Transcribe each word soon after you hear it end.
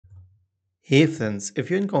Hey friends, if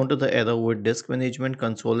you encounter the error with disk management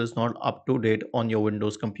console is not up to date on your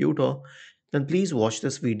Windows computer, then please watch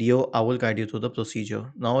this video. I will guide you through the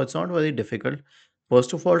procedure. Now it's not very difficult.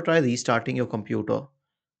 First of all, try restarting your computer.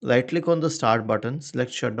 Right click on the start button,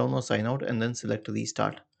 select shutdown or sign out and then select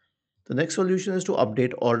restart. The next solution is to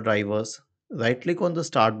update all drivers. Right click on the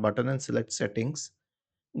start button and select settings.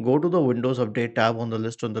 Go to the Windows Update tab on the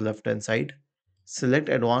list on the left hand side. Select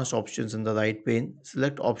Advanced Options in the right pane.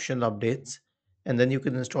 Select Optional Updates, and then you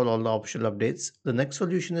can install all the optional updates. The next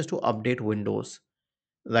solution is to update Windows.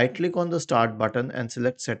 Right click on the Start button and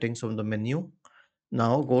select Settings from the menu.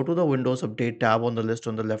 Now go to the Windows Update tab on the list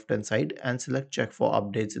on the left hand side and select Check for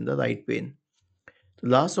Updates in the right pane. The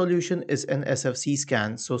last solution is an SFC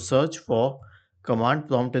scan, so search for command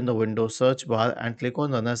prompt in the Windows search bar and click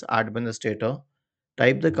on Run as Administrator.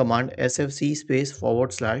 Type the command sfc space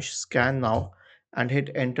forward slash scan now and hit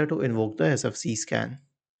enter to invoke the sfc scan.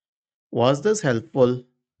 Was this helpful?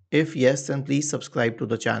 If yes, then please subscribe to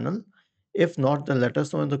the channel. If not, then let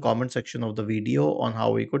us know in the comment section of the video on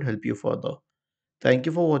how we could help you further. Thank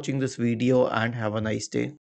you for watching this video and have a nice day.